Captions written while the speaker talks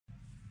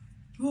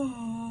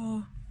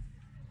Wow.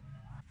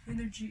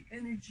 Energy,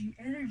 energy,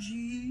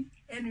 energy,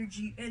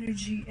 energy,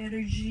 energy,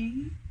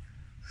 energy.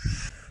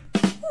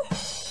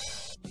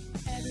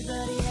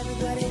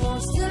 Everybody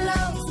wants to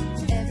love.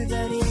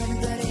 Everybody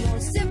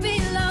wants to be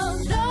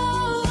loved.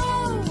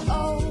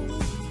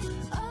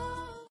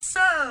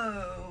 So,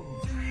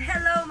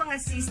 hello mga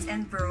sis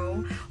and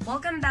bro.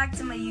 Welcome back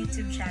to my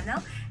YouTube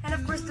channel. And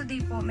of course,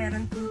 today po,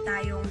 meron po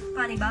tayong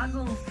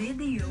panibagong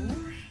video.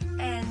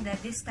 And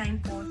this time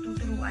po,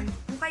 tuturuan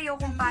po kayo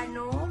kung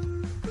paano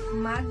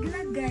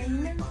maglagay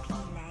ng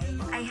kilay.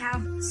 I have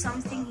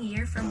something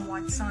here from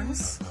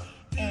Watson's.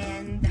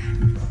 And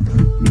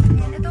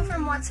ito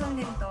from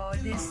Watson din to.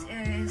 This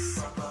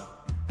is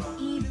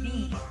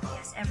EB.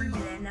 Yes,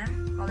 Everbilena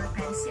color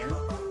pencil.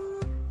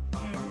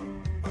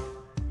 And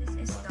this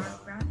is dark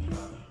brown.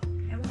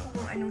 Ewan ko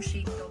kung anong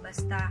shade to.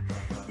 Basta,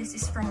 this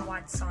is from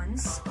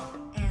Watson's.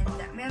 And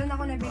meron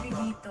ako nabili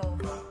dito.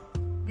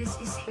 This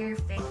is Hair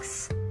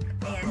Fix.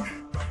 Ayan.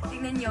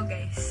 Tingnan nyo,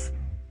 guys.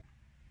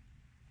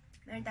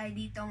 Meron tayo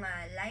dito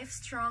nga, Life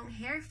Strong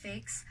Hair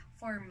Fix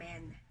for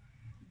Men.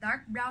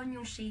 Dark brown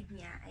yung shade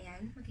niya.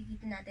 Ayan.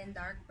 Makikita natin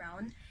dark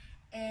brown.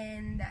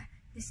 And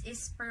this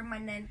is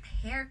permanent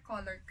hair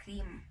color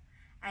cream.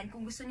 And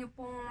kung gusto nyo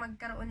pong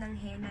magkaroon ng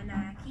henna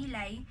na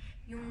kilay,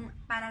 yung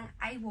parang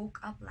I woke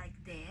up like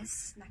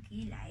this na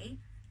kilay,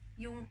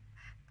 yung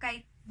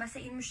kahit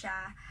basain mo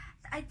siya,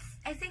 I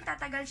think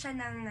tatagal siya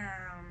ng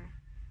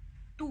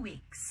 2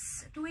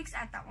 weeks. 2 weeks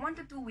ata. 1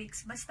 to 2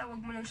 weeks. Basta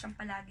wag mo lang siyang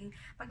palaging,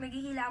 pag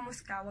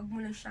naghihilamos ka, wag mo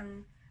lang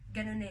siyang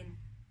ganunin.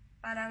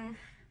 Parang,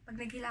 pag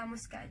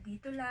naghilamos ka,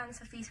 dito lang,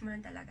 sa face mo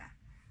lang talaga.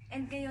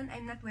 And ngayon,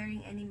 I'm not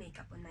wearing any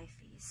makeup on my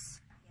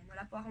face. Ayan,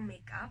 wala po akong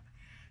makeup.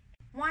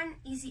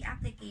 One easy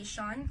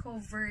application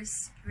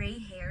covers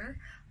gray hair,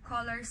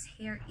 colors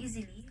hair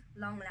easily,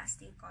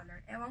 long-lasting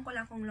color. Ewan ko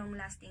lang kung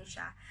long-lasting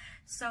siya.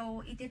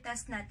 So,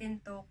 ititest natin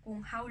to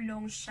kung how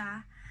long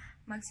siya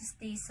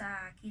magsistay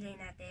sa kilay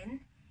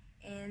natin.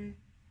 And,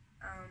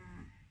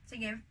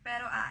 sige,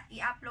 pero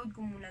i-upload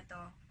ko muna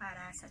to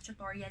para sa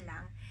tutorial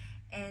lang.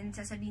 And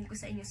sasabihin ko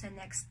sa inyo sa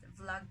next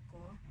vlog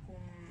ko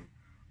kung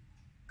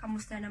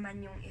kamusta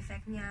naman yung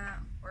effect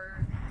niya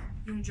or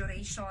yung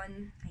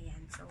duration.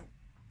 Ayan, so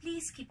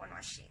please keep on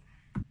watching.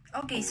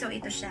 Okay, so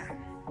ito siya.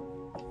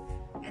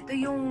 Ito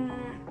yung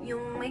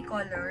may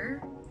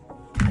color.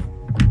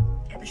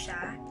 Ito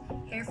siya.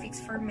 Hair Fix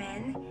for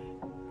Men.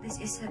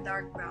 This is a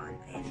dark brown.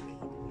 Ayan,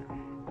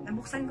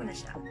 nabuksan ko na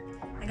siya.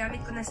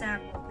 Nagamit ko na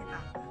sa buhok ni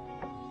Papa.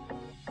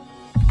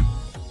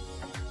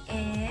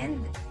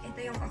 And ito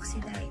yung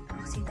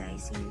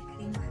oxidizing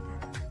cream natin.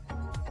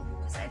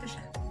 So, ito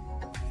siya.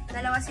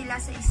 Dalawa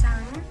sila sa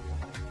isang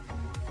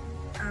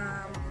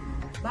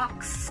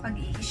box. Pag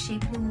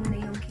i-shape mo muna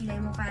yung kilay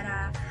mo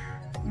para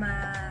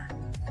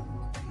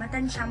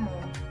matansya mo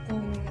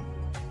kung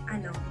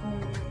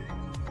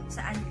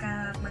saan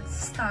ka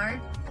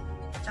mag-start,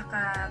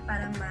 tsaka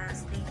parang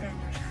ma-straighten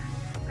mo siya.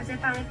 Kasi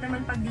pangit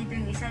naman pag dito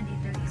yung isa,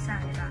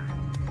 diba?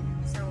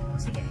 So,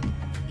 sige.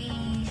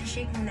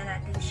 I-shape muna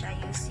natin siya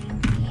using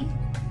the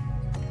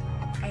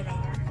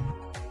eyeliner.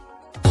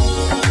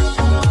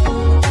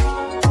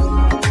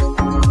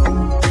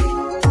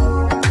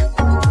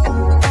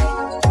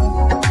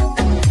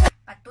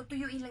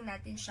 Patutuyuin lang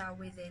natin siya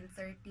within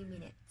 30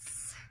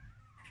 minutes.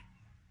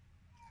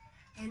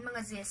 And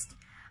mga zest,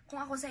 kung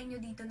ako sa inyo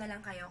dito na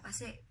lang kayo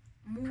kasi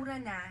mura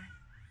na.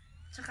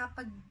 Tsaka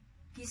pag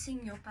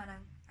gising nyo,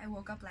 parang I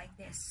woke up like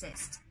this,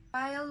 sis.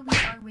 While we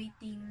are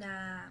waiting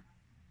na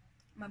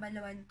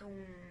mabalawan tong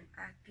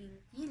aking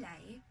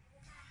kilay,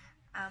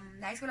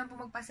 nais ko lang po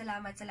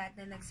magpasalamat sa lahat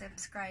na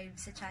nag-subscribe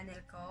sa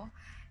channel ko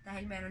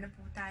dahil meron na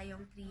po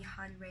tayong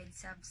 300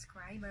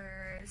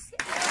 subscribers.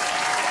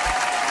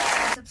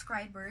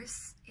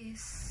 Subscribers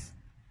is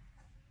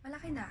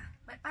malaki na.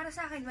 Para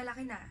sa akin,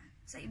 malaki na.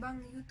 Sa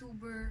ibang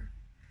YouTuber,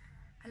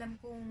 alam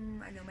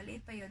kong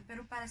maliit pa yun.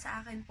 Pero para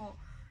sa akin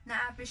po,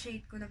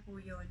 na-appreciate ko na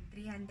po yun.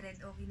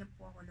 300, okay na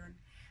po ako nun.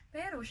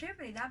 Pero,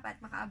 syempre, dapat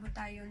makaabot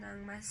tayo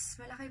ng mas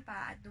malaki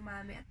pa at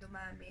dumami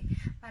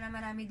para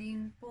marami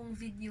din pong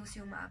videos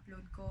yung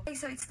ma-upload ko. Okay,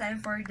 so it's time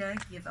for the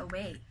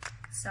giveaway.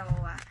 So,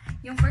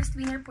 yung first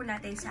winner po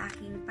natin sa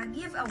aking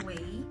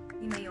pag-giveaway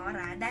ni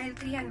Mayora, dahil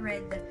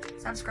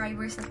 300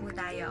 subscribers na po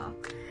tayo,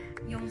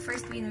 yung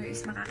first winner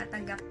is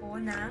makakatanggap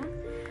po ng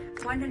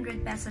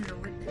 100 peso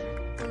load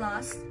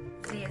plus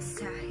this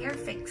hair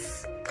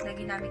fix na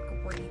ginamit ko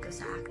po dito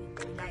sa aking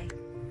kilay.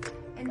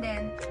 And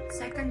then,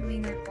 second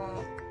winner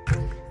po,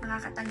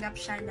 makakatanggap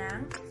siya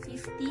ng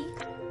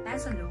 50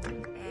 peso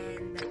load.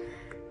 And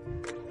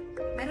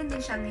meron din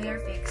siyang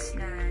hair fix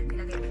na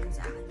nilagay ko din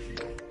sa aking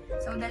kilay.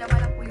 So, dalawa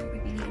lang po yung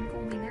pipiliin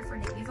kong winner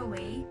for the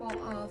giveaway. Po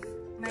of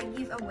my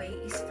giveaway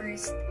is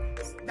first,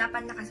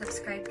 dapat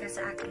nakasubscribe ka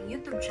sa aking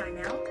YouTube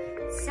channel.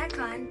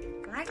 Second,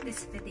 like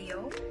this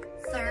video.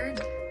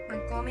 Third,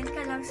 mag-comment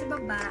ka lang sa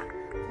baba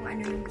kung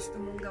ano yung gusto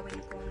mong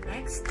gawin kong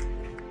next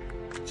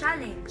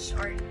challenge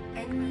or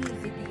any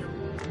video.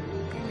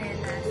 And then,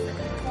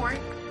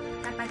 fourth,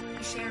 dapat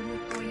i-share mo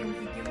to yung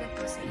video na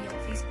to sa iyong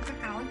Facebook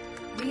account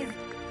with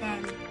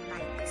 10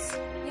 likes.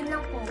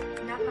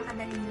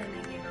 napakadali lang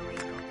ng giveaway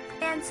ko.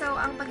 And so,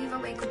 ang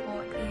pag-giveaway ko po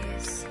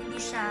is, hindi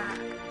siya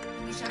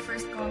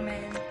first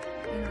comment,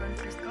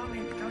 first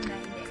comment, ikaw na,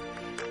 hindi.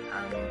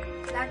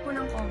 Lahat po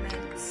ng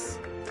comments,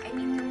 I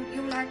mean,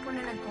 yung lahat po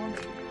na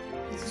nag-comment,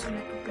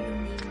 isusulat ko po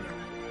yung name nyo.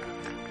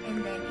 And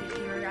then,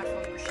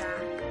 i-raffle ko siya.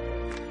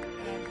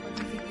 And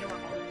mag-video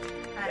ako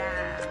para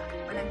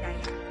walang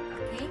daya.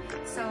 Okay?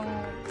 So,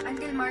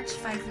 until March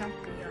 5 lang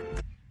po yun.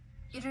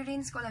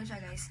 I-rinse ko lang siya,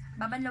 guys.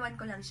 Babanlawan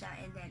ko lang siya,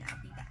 and then I'll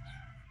be back.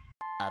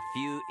 A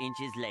few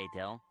inches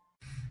later.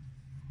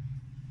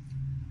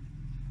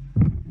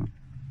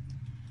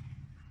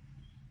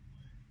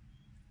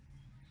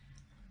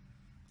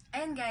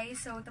 Ayan guys,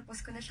 so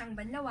tapos ko na siyang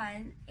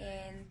banlawan,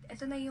 and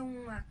ito na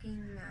yung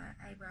aking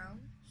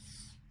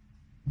eyebrows.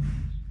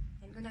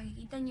 And kung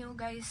nakikita nyo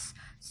guys,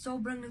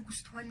 sobrang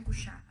nagustuhan ko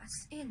siya.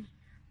 As in,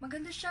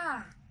 maganda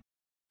siya.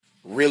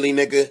 Really,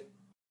 nigga?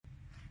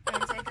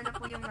 And so ito na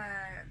po yung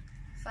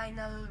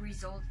final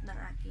result ng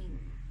aking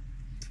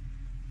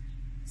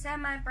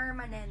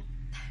semi-permanent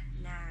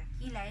na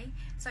kilay.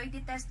 So,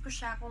 iti-test ko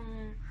siya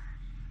kung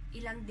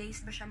ilang days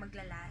ba siya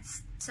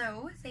maglalast.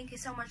 So, thank you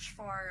so much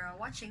for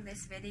watching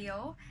this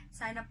video.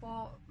 Sana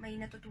po may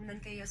natutunan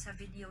kayo sa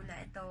video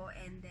na ito,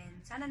 and then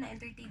sana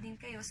na-entertain din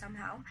kayo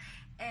somehow.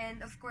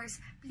 And of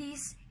course,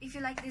 please, if you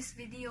like this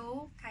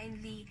video,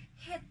 kindly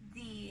hit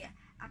the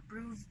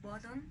approve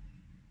button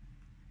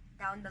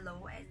down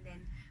below, and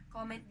then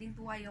comment din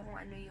po kayo kung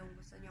ano yung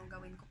gusto nyong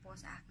gawin ko po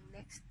sa aking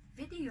next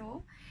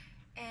video.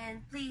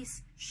 And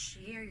please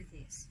share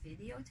this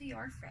video to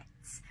your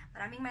friends.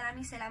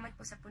 Maraming salamat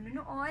po sa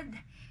panunood.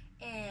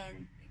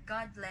 And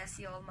God bless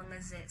you all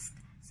mga zist.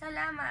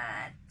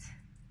 Salamat!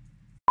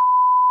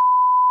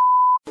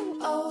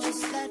 Oh,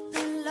 just let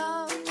the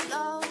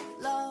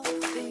love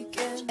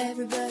begin.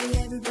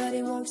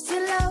 Everybody wants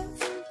to love.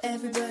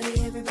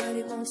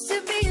 Everybody wants to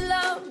be loved.